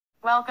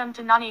Welcome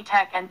to Nani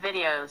Tech and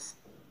Videos.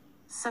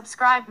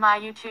 Subscribe my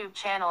YouTube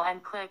channel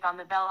and click on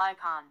the bell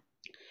icon.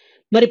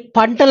 మరి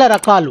పంటల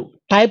రకాలు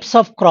types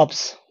of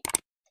crops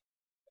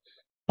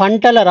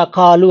పంటల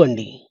రకాలు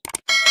అండి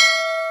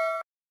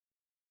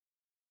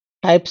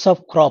types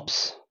of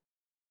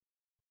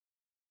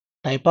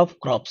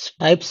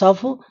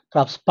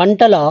crops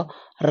పంటల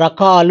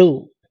రకాలు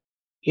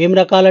ఏం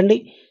రకాలండి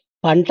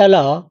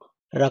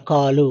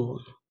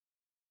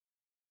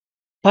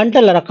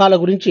పంటల రకాల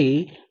గురించి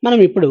మనం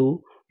ఇప్పుడు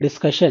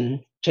డిస్కషన్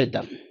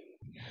చేద్దాం.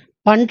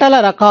 పంటల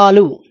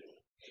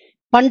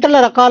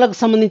రకాలకు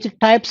సంబంధించి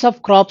టైప్స్ ఆఫ్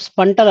క్రాప్స్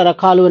పంటల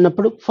రకాలు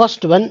అన్నప్పుడు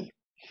ఫస్ట్ వన్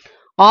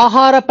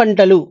ఆహార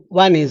పంటలు.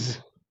 వన్ ఈజ్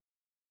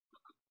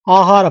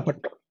ఆహార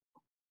పంటలు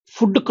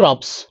ఫుడ్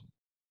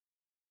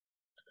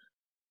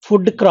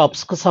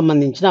క్రాప్స్ కు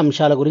సంబంధించిన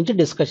అంశాల గురించి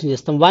డిస్కషన్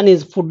చేస్తాం. వన్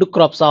ఈజ్ ఫుడ్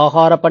క్రాప్స్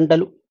ఆహార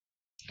పంటలు.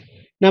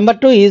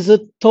 నెంబర్ టూ ఈజ్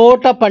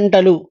తోట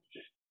పంటలు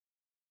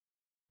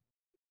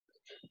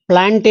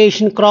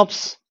ప్లాంటేషన్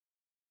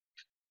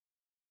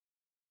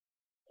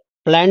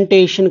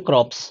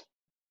క్రాప్స్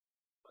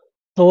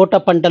తోట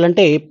పంటలు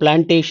అంటే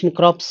plantation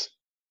crops.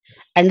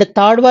 And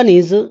third one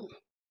is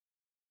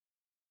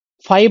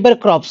fibre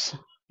crops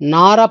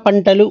నార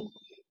పంటలు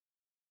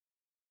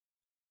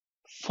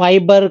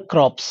fibre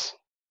crops.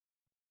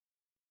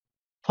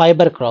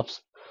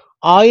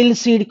 Oil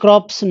seed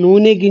crops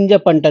నూనె గింజ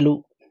పంటలు.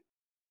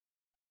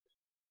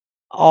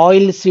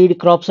 ఆయిల్ సీడ్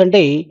క్రాప్స్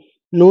అంటే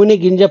నూనె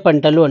గింజ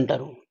పంటలు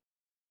అంటారు.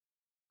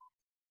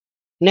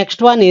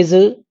 Next one is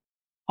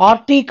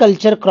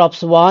horticulture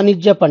crops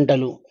వాణిజ్య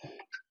పంటలు.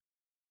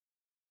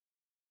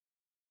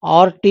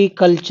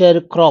 హార్టికల్చర్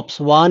క్రాప్స్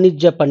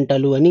వాణిజ్య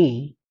పంటలు అని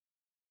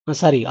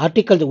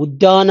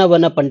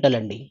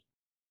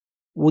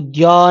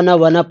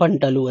ఉద్యానవన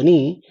పంటలు అని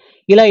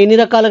ఇలా ఎన్ని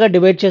రకాలుగా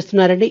డివైడ్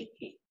చేస్తున్నారండి.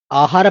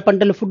 ఆహార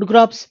పంటలు ఫుడ్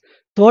క్రాప్స్,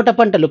 తోట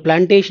పంటలు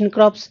ప్లాంటేషన్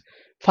క్రాప్స్,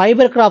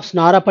 ఫైబర్ క్రాప్స్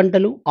నార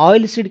పంటలు,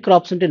 ఆయిల్ సీడ్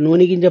క్రాప్స్ అంటే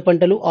నూనె గింజ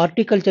పంటలు,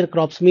 హార్టికల్చర్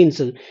క్రాప్స్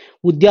మీన్స్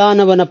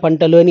ఉద్యానవన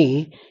పంటలు అని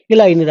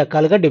ఇలా ఎన్ని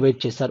రకాలుగా డివైడ్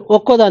చేస్తారు.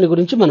 ఒక్కో దాని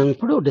గురించి మనం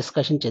ఇప్పుడు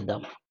డిస్కషన్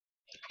చేద్దాం.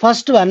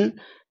 ఫస్ట్ వన్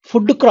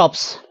ఫుడ్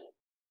క్రాప్స్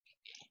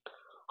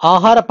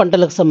ఆహార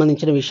పంటలకు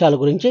సంబంధించిన విషయాల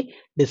గురించి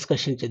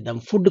డిస్కషన్ చేద్దాం.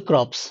 ఫుడ్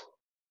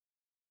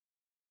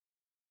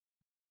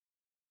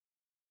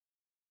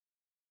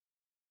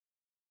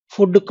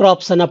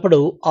క్రాప్స్ అన్నప్పుడు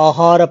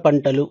ఆహార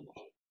పంటలు.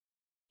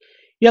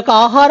 ఈ యొక్క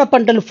ఆహార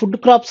పంటలు ఫుడ్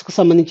క్రాప్స్ కు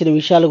సంబంధించిన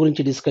విషయాల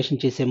గురించి డిస్కషన్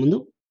చేసే ముందు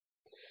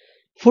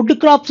ఫుడ్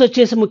క్రాప్స్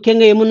వచ్చేసి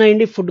ముఖ్యంగా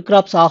ఏమున్నాయండి. ఫుడ్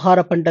క్రాప్స్ ఆహార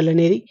పంటలు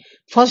అనేది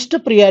ఫస్ట్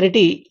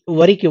ప్రియారిటీ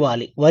వరికి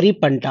ఇవ్వాలి. వరి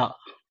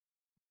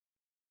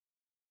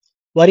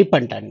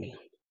పంట అండి.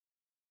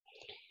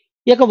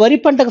 ఈ యొక్క వరి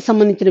పంటకు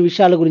సంబంధించిన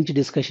విషయాల గురించి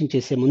డిస్కషన్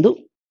చేసే ముందు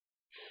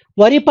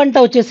వరి పంట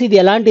వచ్చేసి ఇది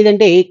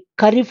ఎలాంటిదంటే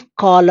ఖరీఫ్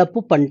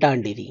కాలపు పంట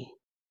అండి. ఇది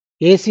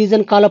ఏ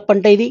సీజన్ కాలపు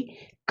పంట? ఇది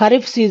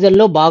ఖరీఫ్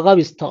సీజన్లో బాగా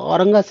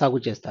విస్తారంగా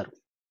సాగు చేస్తారు.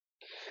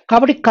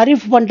 కాబట్టి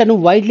ఖరీఫ్ పంటను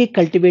widely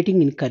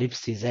cultivating in kharif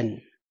season.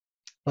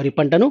 వరి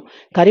పంటను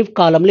ఖరీఫ్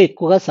కాలంలో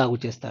ఎక్కువగా సాగు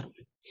చేస్తారు.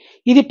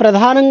 ఇది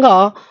ప్రధానంగా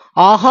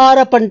ఆహార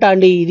పంట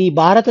అండి. ఇది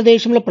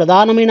భారతదేశంలో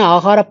ప్రధానమైన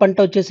ఆహార పంట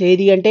వచ్చేసి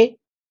ఏది అంటే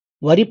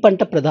వరి పంట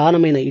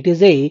ప్రధానమైన it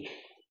is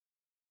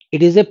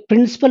a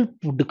principal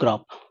food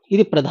crop.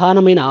 ఇది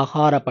ప్రధానమైన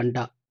ఆహార పంట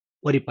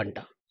వరి పంట.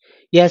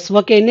 Yes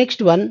okay.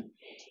 నెక్స్ట్ వన్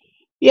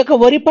ఈ యొక్క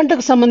వరి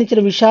పంటకు సంబంధించిన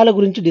విషయాల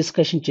గురించి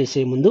డిస్కషన్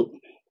చేసే ముందు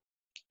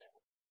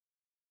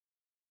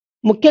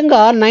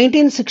ముఖ్యంగా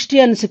 1960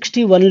 and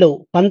 61లో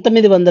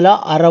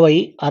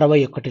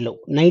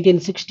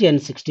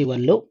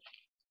 1961లో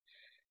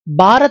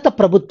భారత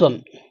ప్రభుత్వం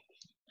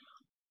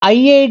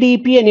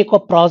ఐఏడిపి అనే ఒక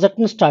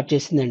ప్రాజెక్ట్ను స్టార్ట్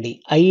చేసిందండి.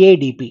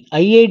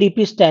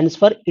 IADP stands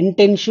for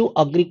intensive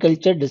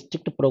agriculture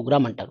district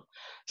programme అంటారు.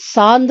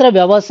 సాంద్ర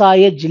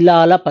వ్యవసాయ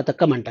జిల్లాల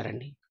పథకం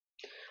అంటారండి.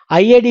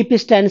 IADP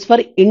stands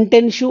for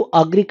intensive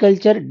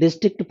agriculture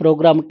district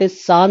programme అంటే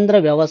సాంద్ర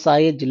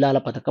వ్యవసాయ జిల్లాల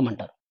పథకం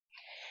అంటారు.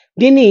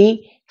 దీన్ని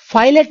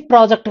పైలట్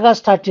ప్రాజెక్ట్గా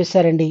స్టార్ట్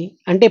చేశారండి.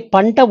 అంటే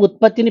పంట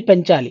ఉత్పత్తిని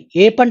పెంచాలి.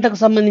 ఏ పంటకు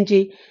సంబంధించి?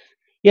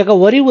 ఈ యొక్క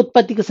వరి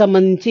ఉత్పత్తికి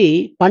సంబంధించి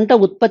పంట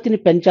ఉత్పత్తిని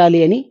పెంచాలి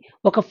అని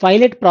ఒక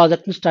పైలట్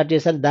ప్రాజెక్ట్ను స్టార్ట్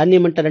చేశారు. దాన్ని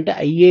ఏమంటారంటే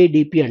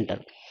ఐఏడిపి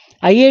అంటారు.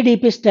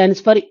 IADP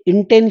stands for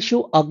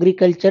intensive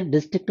agriculture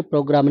district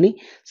programme అని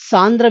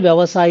సాంద్ర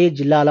వ్యవసాయ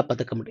జిల్లాల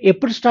పథకం.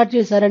 ఎప్పుడు స్టార్ట్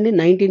చేశారండి?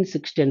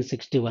 1960 and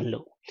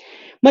 61లో.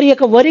 మరి ఈ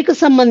యొక్క వరికి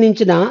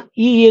సంబంధించిన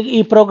ఈ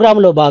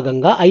ప్రోగ్రాంలో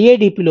భాగంగా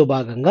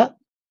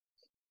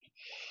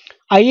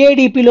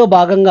ఐఏడిపిలో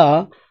భాగంగా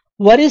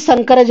వరి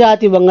సంకర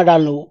జాతి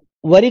వంగడాలను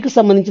వరికి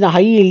సంబంధించిన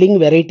హై ఈల్డింగ్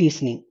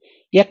వెరైటీస్ని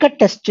ఎక్కడ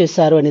టెస్ట్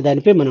చేశారు అనే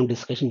దానిపై మనం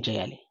డిస్కషన్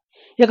చేయాలి.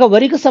 ఇక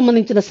వరికి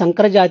సంబంధించిన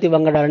సంకర జాతి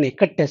వంగడాలను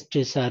ఎక్కడ టెస్ట్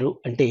చేశారు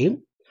అంటే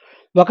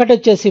ఒకటి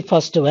వచ్చేసి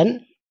first one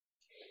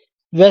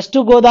west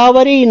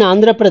Godavari in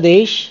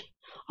Andhra Pradesh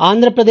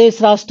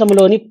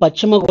రాష్ట్రంలోని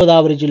పశ్చిమ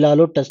గోదావరి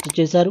జిల్లాలో టెస్ట్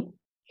చేశారు.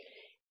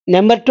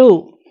 Number two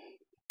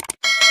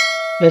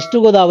west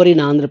Godavari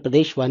in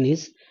Andhra Pradesh one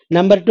is.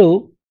 Number two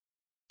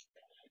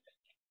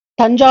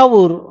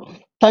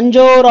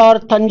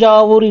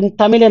Thanjavur in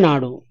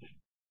Tamil Nadu.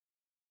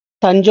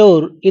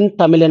 తంజౌర్ in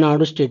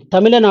Tamil Nadu state,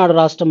 Tamil Nadu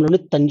రాష్ట్రంలోని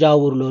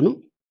తంజావూరులోను.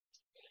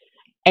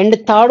 అండ్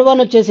థర్డ్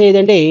వన్ వచ్చేసి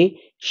ఏదంటే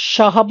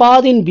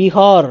Shahabad in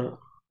Bihar,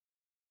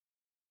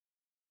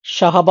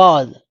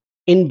 Shahabad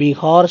in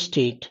Bihar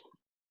state.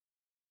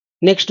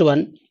 Next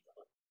one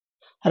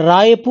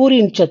Raipur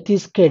in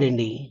Chhattisgarh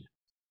అండి,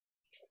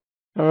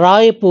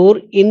 Raipur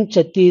in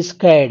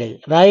Chhattisgarh,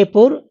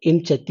 Raipur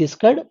in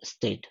Chhattisgarh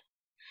state.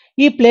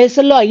 ఈ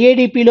ప్లేసుల్లో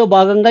ఐఏడిపిలో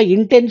భాగంగా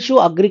ఇంటెన్సివ్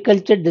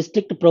అగ్రికల్చర్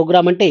డిస్ట్రిక్ట్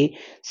ప్రోగ్రామ్ అంటే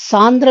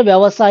సాంద్ర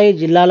వ్యవసాయ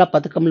జిల్లాల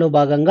పథకంలో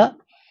భాగంగా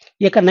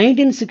ఇక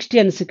 1960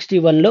 అండ్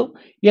 61లో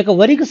ఇక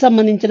వరికి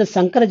సంబంధించిన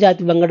సంకర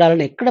జాతి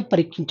వంగడాలను ఎక్కడ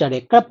పరీక్షించాడు,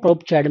 ఎక్కడ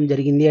ప్రోబ్ చేయడం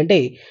జరిగింది అంటే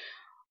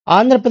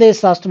ఆంధ్రప్రదేశ్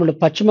రాష్ట్రంలో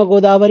పశ్చిమ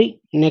గోదావరి,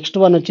 నెక్స్ట్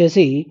వన్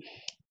వచ్చేసి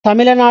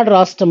తమిళనాడు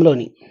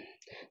రాష్ట్రంలోని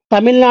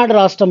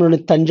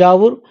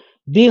తంజావూర్,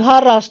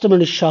 బీహార్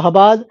రాష్ట్రంలోని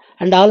షహబాద్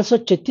అండ్ ఆల్సో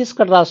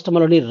ఛత్తీస్గఢ్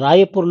రాష్ట్రంలోని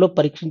రాయపూర్లో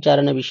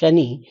పరీక్షించారన్న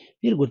విషయాన్ని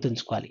మీరు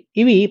గుర్తుంచుకోవాలి.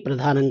 ఇవి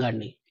ప్రధానంగా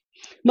అండి.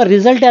 మరి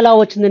రిజల్ట్ ఎలా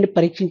వచ్చిందండి?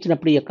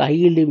 పరీక్షించినప్పుడు ఈ యొక్క హై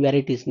ఈల్డింగ్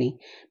వెరైటీస్ని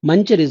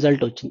మంచి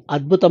రిజల్ట్ వచ్చింది,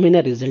 అద్భుతమైన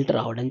రిజల్ట్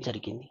రావడం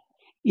జరిగింది.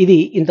 ఇది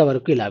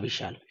ఇంతవరకు ఇలా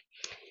విషయాలు.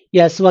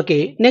 Yes, okay.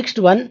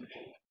 నెక్స్ట్ వన్,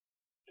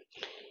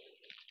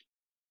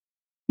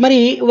 మరి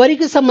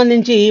వరికి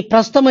సంబంధించి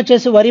ప్రస్తుతం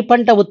వచ్చేసి వరి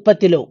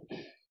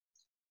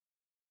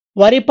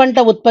పంట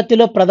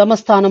ఉత్పత్తిలో ప్రథమ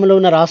స్థానంలో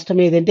ఉన్న రాష్ట్రం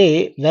ఏదంటే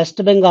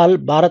వెస్ట్ బెంగాల్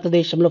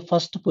భారతదేశంలో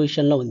ఫస్ట్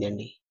పొజిషన్లో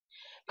ఉందండి.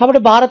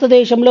 కాబట్టి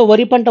భారతదేశంలో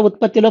వరి పంట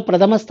ఉత్పత్తిలో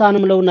ప్రథమ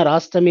స్థానంలో ఉన్న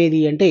రాష్ట్రం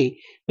ఏది అంటే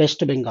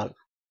west Bengal.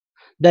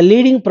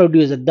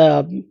 The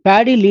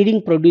paddy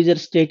leading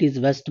producer state is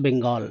west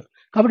Bengal.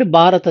 కాబట్టి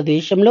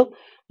భారతదేశంలో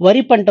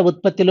వరి పంట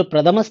ఉత్పత్తిలో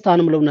ప్రథమ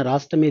స్థానంలో ఉన్న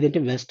రాష్ట్రం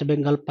ఏదంటే వెస్ట్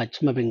బెంగాల్,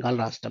 పశ్చిమ బెంగాల్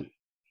రాష్ట్రం.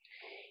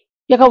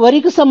 ఇక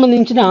వరికి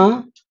సంబంధించిన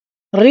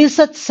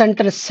research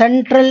centre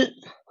central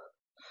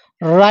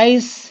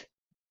rice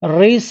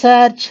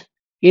research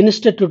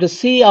institute,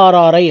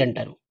 CRRI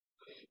అంటారు.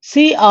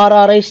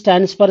 CRRI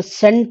stands for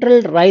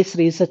central rice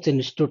research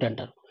institute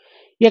అంటారు.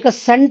 ఇక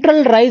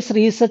సెంట్రల్ రైస్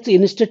రీసెర్చ్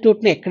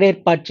ఇన్స్టిట్యూట్ని ఎక్కడ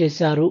ఏర్పాటు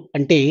చేశారు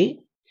అంటే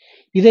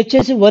ఇది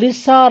వచ్చేసి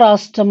ఒరిస్సా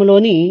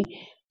రాష్ట్రంలోని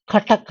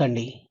కటక్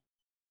అండి.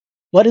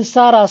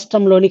 ఒరిస్సా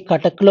రాష్ట్రంలోని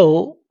కటక్లో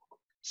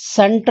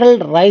సెంట్రల్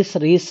రైస్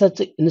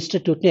రీసెర్చ్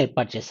ఇన్స్టిట్యూట్ని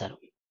ఏర్పాటు చేశారు.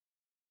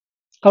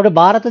 కాబట్టి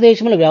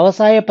భారతదేశంలో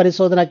వ్యవసాయ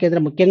పరిశోధనా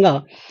కేంద్రం, ముఖ్యంగా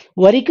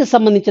వరికి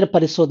సంబంధించిన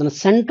పరిశోధన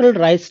సెంట్రల్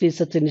రైస్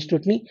రీసెర్చ్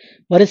ఇన్స్టిట్యూట్ని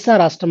ఒరిస్సా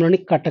రాష్ట్రంలోని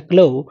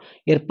కటక్లో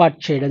ఏర్పాటు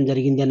చేయడం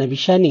జరిగింది అన్న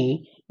విషయాన్ని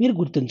మీరు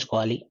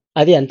గుర్తుంచుకోవాలి.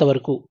 అది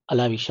అంతవరకు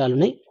అలా విషయాలు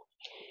ఉన్నాయి.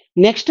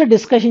 నెక్స్ట్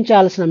డిస్కషన్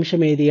చేయాల్సిన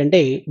అంశం ఏది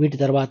అంటే వీటి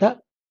తర్వాత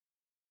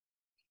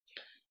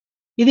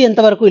ఇది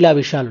ఎంతవరకు ఇలా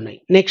విషయాలు ఉన్నాయి.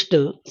 నెక్స్ట్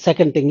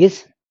సెకండ్ థింగ్ ఇస్,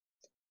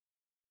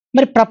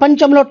 మరి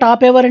ప్రపంచంలో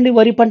టాప్ ఎవరండి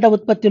వరి పంట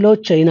ఉత్పత్తిలో?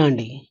 చైనా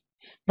అండి.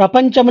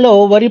 ప్రపంచంలో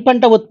వరి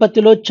పంట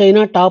ఉత్పత్తిలో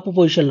చైనా టాప్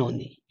పొజిషన్లో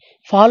ఉంది,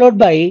 ఫాలోడ్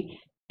బై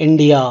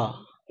ఇండియా.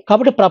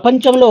 కాబట్టి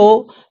ప్రపంచంలో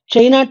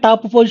చైనా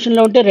టాప్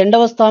పొజిషన్లో ఉంటే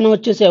రెండవ స్థానం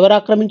వచ్చేసి ఎవరు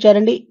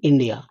ఆక్రమించారండి?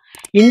 ఇండియా.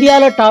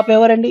 ఇండియాలో టాప్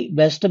ఎవరండి?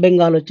 వెస్ట్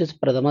బెంగాల్ వచ్చేసి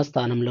ప్రథమ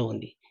స్థానంలో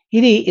ఉంది.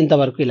 ఇది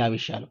ఇంతవరకు ఇలా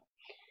విషయాలు.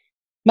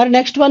 మరి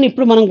నెక్స్ట్ వన్,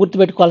 ఇప్పుడు మనం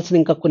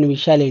గుర్తుపెట్టుకోవాల్సిన ఇంకా కొన్ని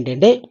విషయాలు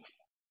ఏంటంటే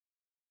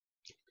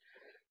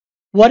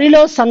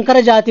వరిలో సంకర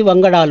జాతి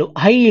వంగడాలు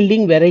హై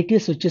ఈల్డింగ్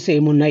వెరైటీస్ వచ్చేసి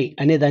ఏమున్నాయి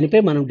అనే దానిపై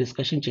మనం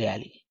డిస్కషన్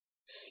చేయాలి.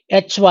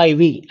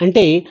 హెచ్వైవి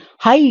అంటే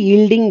హై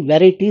ఈల్డింగ్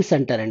వెరైటీస్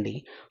అంటారండి.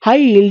 హై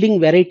ఈల్డింగ్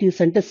వెరైటీస్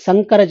అంటే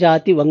సంకర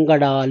జాతి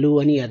వంగడాలు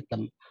అని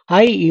అర్థం.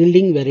 హై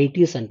ఈల్డింగ్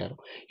వెరైటీస్ అంటారు.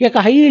 ఈ యొక్క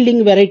హై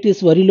ఈల్డింగ్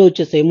వెరైటీస్ వరిలో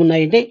వచ్చేసి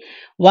ఏమున్నాయంటే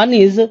వన్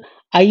ఈజ్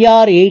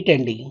IR8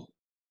 అండి,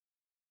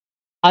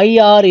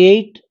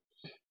 IR8,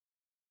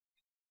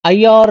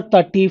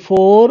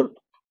 IR34,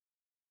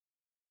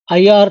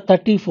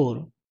 IR34,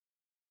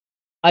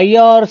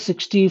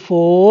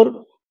 IR64,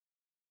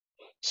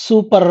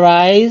 super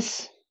rice,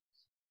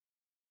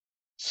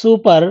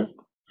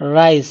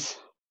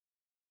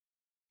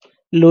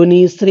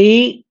 లోనిశ్రీ.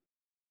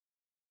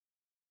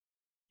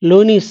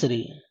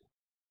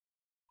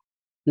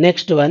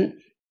 Next one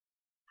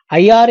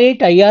IR8,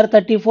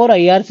 IR34,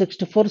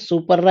 IR64,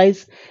 super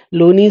rice,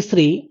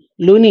 లోనిశ్రీ.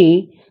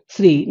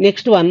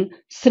 Next one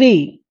Shri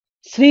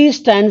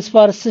stands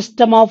for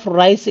system of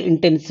rice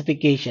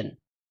intensification.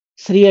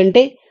 Shri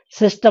అంటే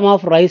system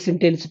of rice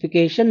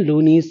intensification,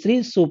 లోనిశ్రీ,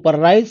 super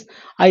rice,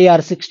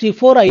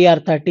 IR64,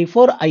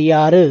 IR34,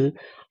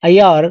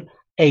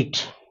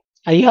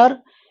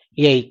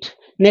 IR8.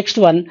 Next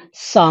one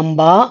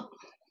Samba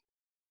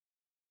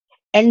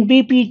and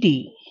BPT.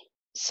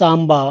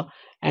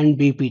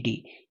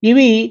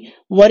 ఇవి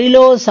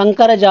వరిలో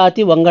సంకర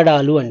జాతి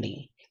వంగడాలు అండి.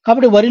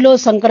 కాబట్టి వరిలో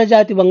సంకర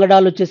జాతి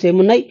వంగడాలు వచ్చేసి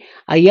ఏమున్నాయి?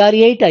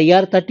 IR8,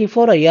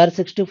 IR34,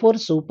 IR64,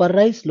 super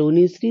rice,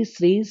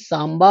 లోనిశ్రీ,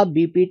 Samba,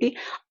 BPT,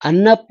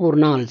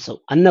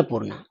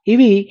 Annapurna.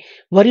 ఇవి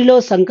వరిలో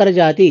సంకర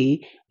జాతి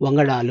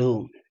వంగడాలు.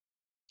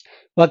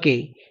 ఓకే,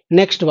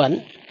 నెక్స్ట్ వన్,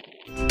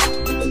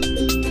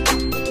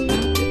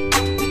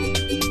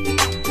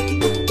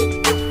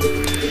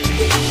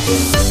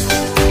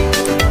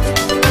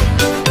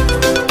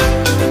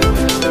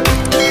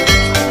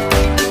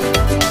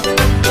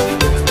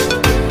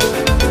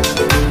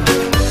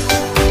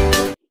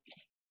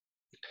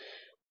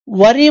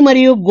 వరి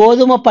మరియు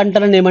గోధుమ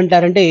పంటలను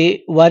ఏమంటారంటే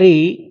వరి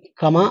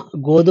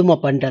గోధుమ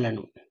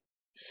పంటలను.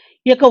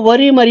 ఈ యొక్క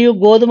వరి మరియు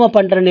గోధుమ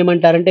పంటలను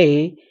ఏమంటారంటే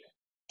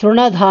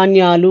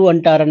తృణధాన్యాలు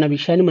అంటారన్న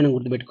విషయాన్ని మనం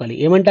గుర్తుపెట్టుకోవాలి.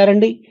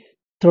 ఏమంటారండి?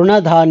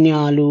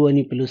 తృణధాన్యాలు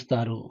అని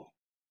పిలుస్తారు.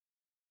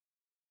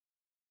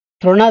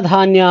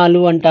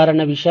 తృణధాన్యాలు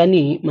అంటారన్న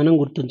విషయాన్ని మనం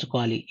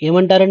గుర్తుంచుకోవాలి.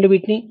 ఏమంటారండి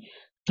వీటిని?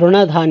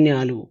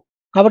 తృణధాన్యాలు.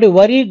 కాబట్టి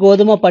వరి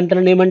గోధుమ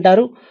పంటలను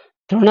ఏమంటారు?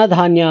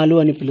 తృణధాన్యాలు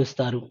అని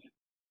పిలుస్తారు.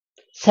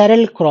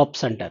 సెరల్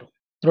క్రాప్స్ అంటారు,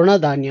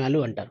 తృణధాన్యాలు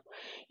అంటారు.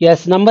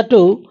 ఎస్. నంబర్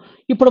 2,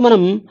 ఇప్పుడు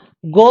మనం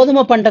గోధుమ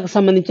పంటకు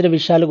సంబంధించిన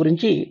విషయాల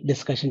గురించి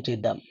డిస్కషన్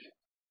చేద్దాం.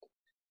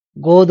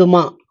 గోధుమ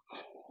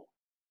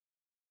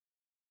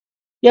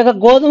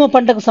గోధుమ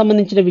పంటకు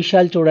సంబంధించిన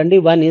విషయాలు చూడండి.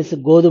 1 is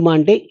గోధుమ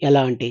అంటే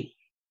ఎలా అంటే,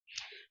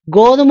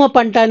 గోధుమ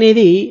పంట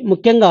అనేది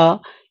ముఖ్యంగా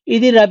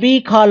ఇది రబీ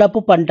కాలపు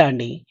పంట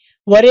అండి.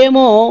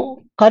 వరేమో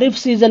ఖరీఫ్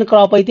సీజన్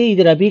క్రాప్ అయితే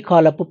ఇది రబీ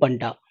కాలపు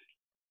పంట.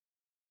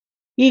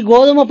 ఈ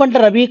గోధుమ పంట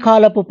రబీ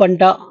కాలపు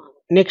పంట.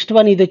 నెక్స్ట్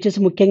 1 ఇది వచ్చేసి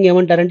ముఖ్యంగా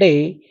ఏమంటారంటే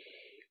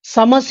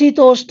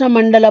సమశీతోష్ణ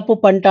మండలపు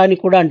పంట అని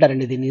కూడా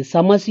అంటారండి దీన్ని.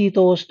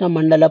 సమశీతోష్ణ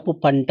మండలపు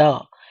పంట.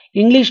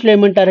 ఇంగ్లీష్లో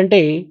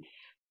ఏమంటారంటే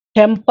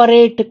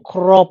టెంపరేట్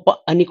క్రాప్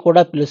అని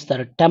కూడా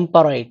పిలుస్తారు.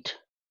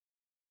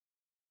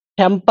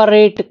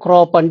 టెంపరేట్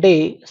క్రాప్ అంటే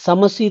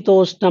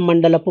సమశీతోష్ణ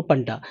మండలపు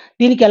పంట.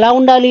 దీనికి ఎలా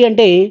ఉండాలి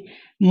అంటే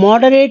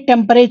మోడరేట్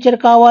టెంపరేచర్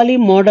కావాలి,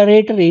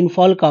 మోడరేట్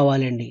రెయిన్ఫాల్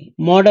కావాలండి.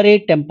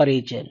 మోడరేట్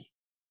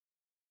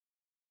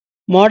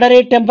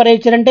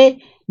టెంపరేచర్ అంటే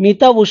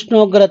మిత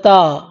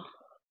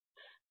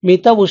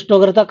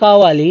ఉష్ణోగ్రత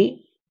కావాలి.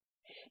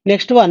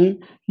 నెక్స్ట్ 1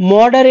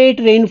 మోడరేట్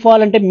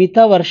రెయిన్ఫాల్ అంటే మిత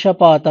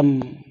వర్షపాతం.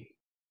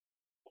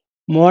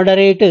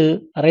 మోడరేట్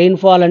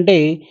రెయిన్ఫాల్ అంటే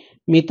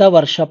మిత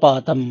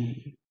వర్షపాతం.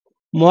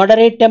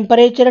 Moderate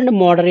temperature and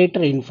moderate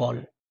rainfall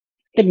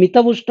అంటే మిత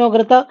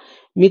ఉష్ణోగ్రత,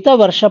 మిత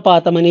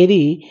వర్షపాతం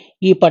అనేది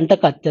ఈ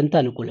పంటకు అత్యంత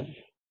అనుకూలం.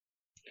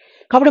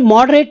 కాబట్టి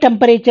మోడరేట్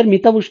టెంపరేచర్,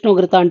 మిత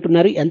ఉష్ణోగ్రత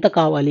అంటున్నారు. ఎంత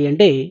కావాలి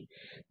అంటే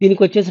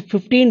దీనికి వచ్చేసి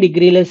 15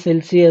 degrees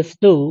Celsius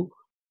to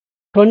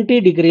 20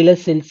 degrees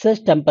Celsius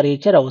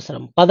temperature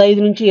అవసరం. 15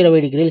 నుంచి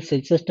 20 degrees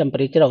Celsius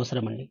టెంపరేచర్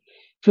అవసరం అండి.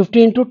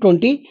 15 to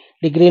 20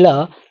 degrees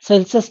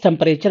Celsius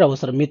టెంపరేచర్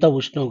అవసరం మిత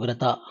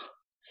ఉష్ణోగ్రత.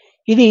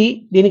 ఇది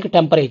దీనికి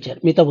టెంపరేచర్,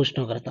 మిత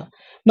ఉష్ణోగ్రత.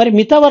 మరి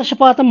మిత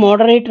వర్షపాతం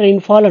మోడరేట్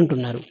రెయిన్ఫాల్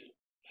అంటున్నారు.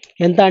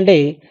 ఎంత అంటే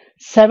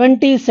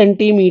 70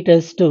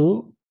 సెంటీమీటర్స్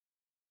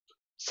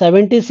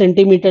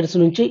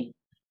నుంచి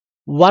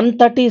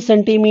 130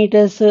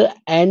 సెంటీమీటర్స్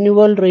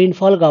యాన్యువల్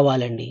రెయిన్ఫాల్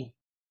కావాలండి.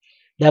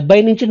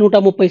 70 నుంచి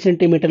 130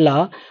 సెంటీమీటర్ల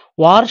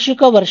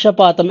వార్షిక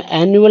వర్షపాతం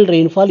యాన్యువల్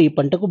రెయిన్ఫాల్ ఈ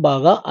పంటకు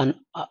బాగా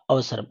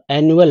అవసరం.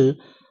 Annual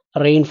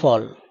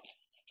rainfall.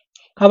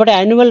 కాబట్టి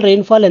యాన్యువల్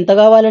రెయిన్ఫాల్ ఎంత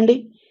కావాలండి?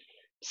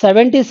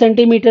 70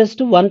 సెంటీమీటర్స్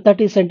టు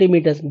 130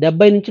 సెంటీమీటర్స్.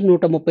 70 నుంచి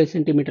 130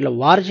 సెంటీమీటర్ల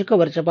వార్షిక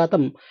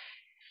వర్షపాతం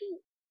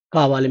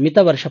కావాలి, మిత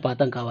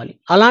వర్షపాతం కావాలి.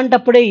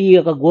 అలాంటప్పుడే ఈ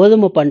యొక్క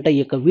గోధుమ పంట, ఈ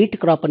యొక్క వీట్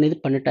క్రాప్ అనేది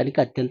పండటానికి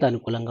అత్యంత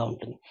అనుకూలంగా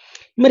ఉంటుంది.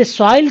 మరి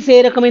సాయిల్స్ ఏ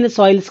రకమైన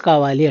సాయిల్స్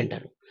కావాలి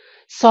అంటారు.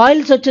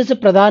 సాయిల్స్ వచ్చేసి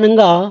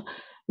ప్రధానంగా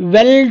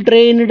వెల్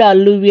డ్రైన్డ్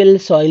అల్యూవియల్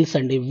సాయిల్స్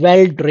అండి.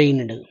 వెల్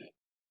డ్రైన్డ్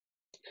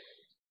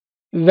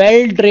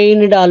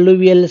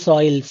అల్యూవియల్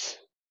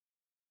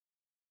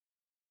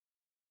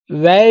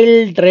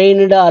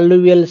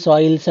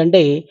సాయిల్స్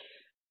అంటే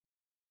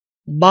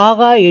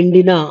బాగా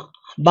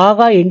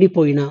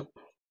ఎండిపోయిన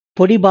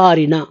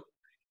పొడిబారిన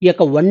ఈ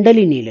యొక్క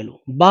వండలి నేలలు,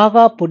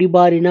 బాగా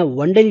పొడిబారిన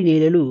వండలి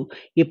నేలలు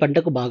ఈ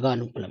పంటకు బాగా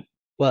అనుకూలం.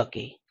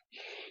 ఓకే.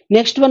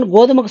 నెక్స్ట్ 1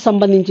 గోధుమకు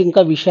సంబంధించి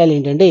ఇంకా విషయాలు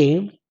ఏంటంటే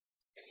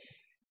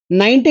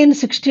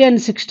 1960 and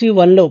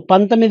 61లో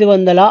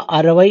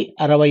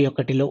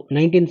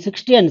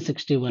 1960 and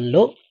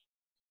 61లో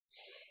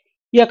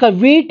ఈ యొక్క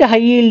వీట్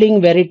హై ఈల్డింగ్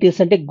వెరైటీస్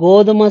అంటే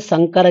గోధుమ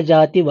సంకర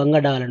జాతి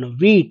వంగడాలను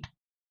వీట్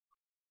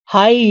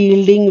హై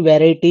ఈల్డింగ్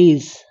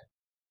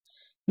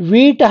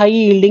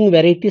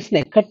వెరైటీస్ని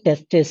ఎక్కడ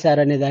టెస్ట్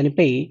చేశారనే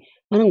దానిపై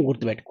మనం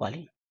గుర్తుపెట్టుకోవాలి.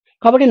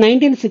 కాబట్టి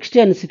 1960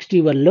 and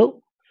 61లో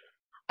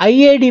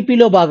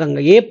ఐఏడిపిలో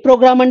భాగంగా ఏ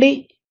ప్రోగ్రామ్ అండి?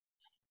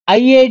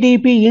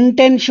 IADP,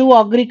 intensive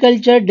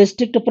agriculture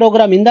district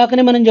programme.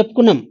 ఇందాకనే మనం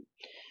చెప్పుకున్నాం.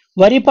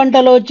 వరి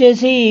పంటలో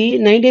వచ్చేసి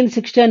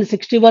 1960 and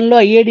 61లో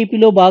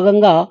ఐఏడిపిలో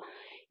భాగంగా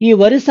ఈ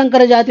వరి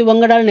సంకర జాతి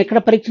వంగడాలను ఎక్కడ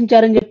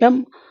పరీక్షించారని చెప్పాం?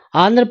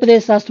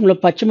 ఆంధ్రప్రదేశ్ రాష్ట్రంలో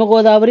పశ్చిమ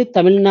గోదావరి,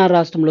 తమిళనాడు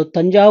రాష్ట్రంలో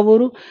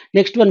తంజావూరు,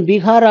 నెక్స్ట్ 1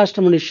 బీహార్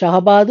రాష్ట్రంలోని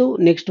షహబాదు,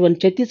 నెక్స్ట్ 1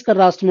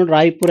 ఛత్తీస్గఢ్ రాష్ట్రంలో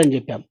రాయ్పూర్ అని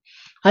చెప్పాం.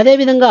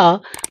 అదేవిధంగా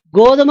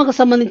గోధుమకు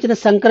సంబంధించిన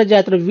సంకర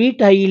జాతుల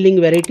wheat high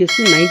yielding varieties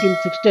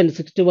 1960 and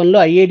 61లో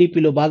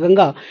ఐఏడిపిలో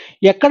భాగంగా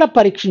ఎక్కడ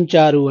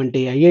పరీక్షించారు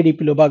అంటే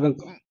ఐఏడిపిలో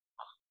భాగంగా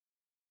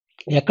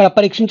ఎక్కడ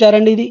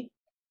పరీక్షించారండి? ఇది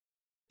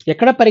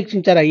ఎక్కడ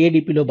పరీక్షించారు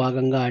ఐఏడిపిలో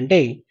భాగంగా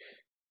అంటే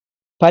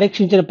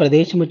పరీక్షించిన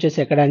ప్రదేశం వచ్చేసి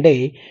ఎక్కడ అంటే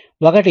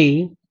 1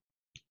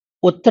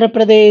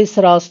 ఉత్తరప్రదేశ్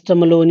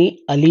రాష్ట్రంలోని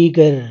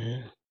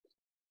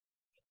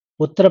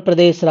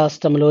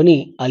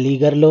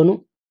అలీగర్లోను.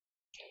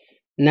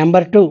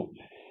 నెంబర్ 2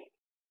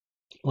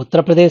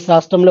 ఉత్తరప్రదేశ్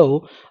రాష్ట్రంలో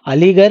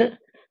అలీగర్.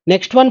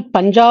 నెక్స్ట్ 1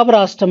 పంజాబ్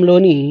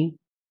రాష్ట్రంలోని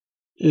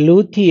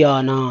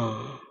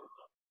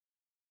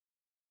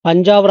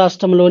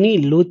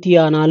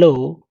లూథియానాలో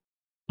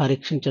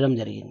పరీక్షించడం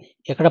జరిగింది.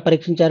 ఎక్కడ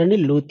పరీక్షించారండి?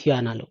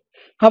 లూథియానాలో.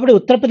 కాబట్టి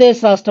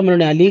ఉత్తరప్రదేశ్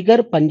రాష్ట్రంలోని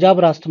అలీగర్,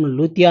 పంజాబ్ రాష్ట్రంలో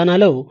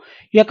లూథియానాలో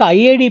ఈ యొక్క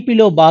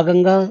ఐఏడిపిలో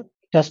భాగంగా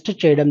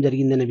టెస్ట్ చేయడం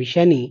జరిగిందనే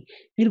విషయాన్ని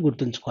మీరు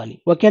గుర్తుంచుకోవాలి.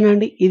 ఓకేనా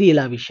అండి? ఇది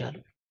ఇలా విషయాలు.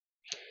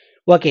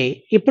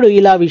 ఓకే. ఇప్పుడు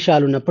ఇలా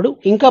విషయాలు ఉన్నప్పుడు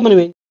ఇంకా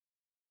మనం